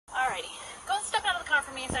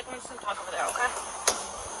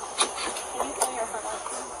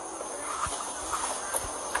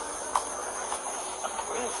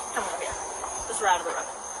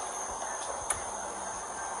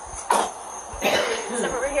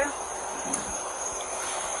Step over here.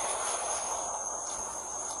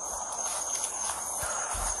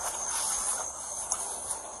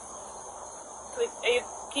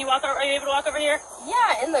 Can you walk over? Are you able to walk over here?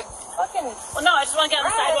 Yeah, in the fucking. Well, no, I just want to get on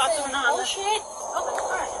the sidewalk so we're not on the. Bullshit. Okay,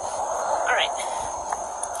 all right.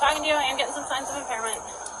 Talking to you and getting some signs of impairment.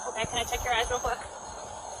 Okay, can I check your eyes real quick?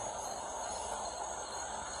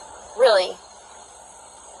 Really?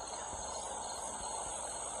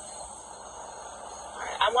 All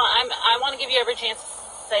right. I want to give you every chance to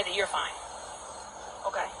say that you're fine.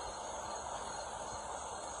 Okay.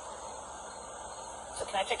 So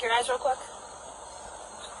can I check your eyes real quick?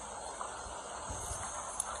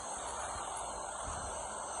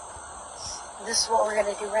 This is what we're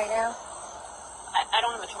gonna do right now? I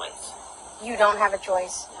don't have a choice. You don't have a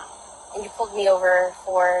choice. No. And you pulled me over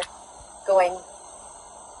for going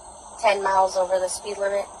 10 miles over the speed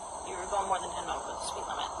limit? You were going more than 10 over the speed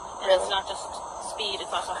limit. And Really? it's not just speed,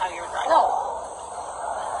 it's also how you were driving. No.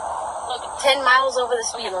 Look, 10 miles over the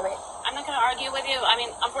speed limit. I'm not going to argue with you. I mean,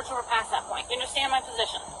 unfortunately, we're past that point. You understand my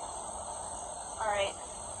position? All right.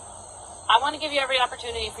 I want to give you every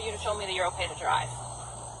opportunity for you to show me that you're okay to drive.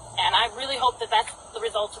 And I really hope that that's the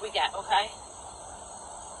results we get, okay?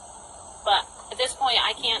 But at this point,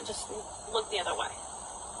 I can't just look the other way.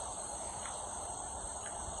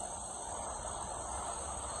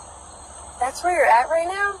 That's where you're at right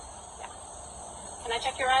now? Yeah. Can I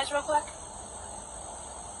check your eyes real quick?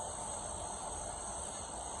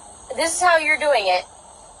 This is how you're doing it?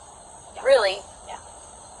 Yeah. Really? Yeah.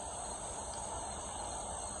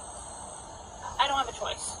 I don't have a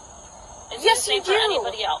choice. It's Yes, the same you for do.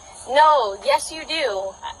 anybody else. No, yes you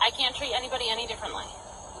do. I can't treat anybody any differently.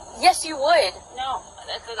 Yes you would. No.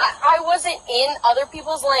 I wasn't in other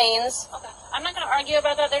people's lanes. Okay. I'm not going to argue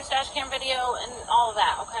about that. There's dash cam video and all of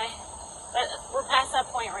that, okay? But we're past that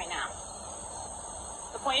point right now.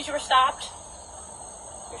 The point is you were stopped.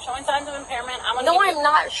 You're showing signs of impairment. I'm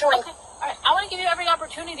not showing. Okay. All right. I want to give you every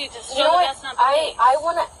opportunity to show You know that what? that's not the case. I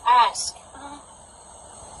want to ask, Uh-huh.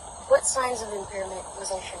 what signs of impairment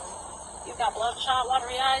was I showing? You've got bloodshot,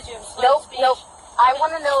 watery eyes. You have slurred speech. Nope. I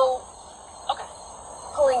want to know. Okay.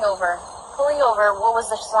 Pulling over. What was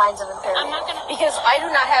the signs of impairment? I'm not gonna. Because I do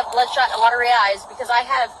not have bloodshot and watery eyes because I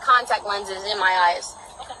have contact lenses in my eyes.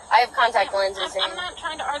 Okay. I have contact lenses in. I'm not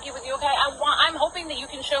trying to argue with you, okay? I'm hoping that you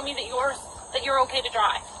can show me that you're okay to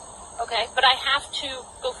drive, okay? But I have to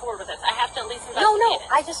go forward with this. I have to at least investigate No. it.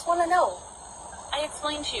 I just want to know. I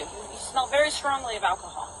explained to you. You smell very strongly of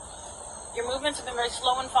alcohol. Your movements have been very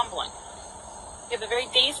slow and fumbling. You have a very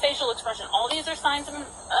dazed facial expression. All these are signs of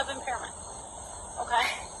impairment, okay?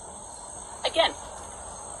 Again,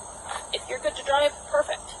 if you're good to drive,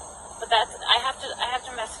 perfect. But I have to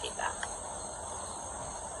investigate that.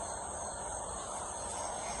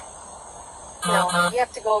 No, you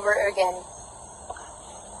have to go over it again. Okay.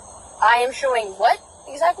 I am showing what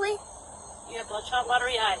exactly? You have bloodshot,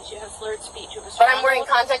 watery eyes. You have slurred speech. You have a But strong I'm wearing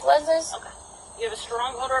odor. contact lenses. Okay. You have a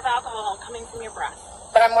strong odor of alcohol coming from your breath.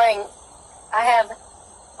 But I have.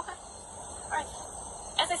 Okay. All right.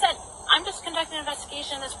 As I said, I'm just conducting an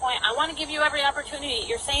investigation at this point. I want to give you every opportunity.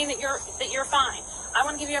 You're saying that you're fine. I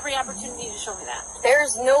want to give you every opportunity to show me that.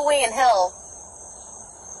 There's no way in hell.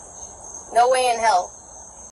 No way in hell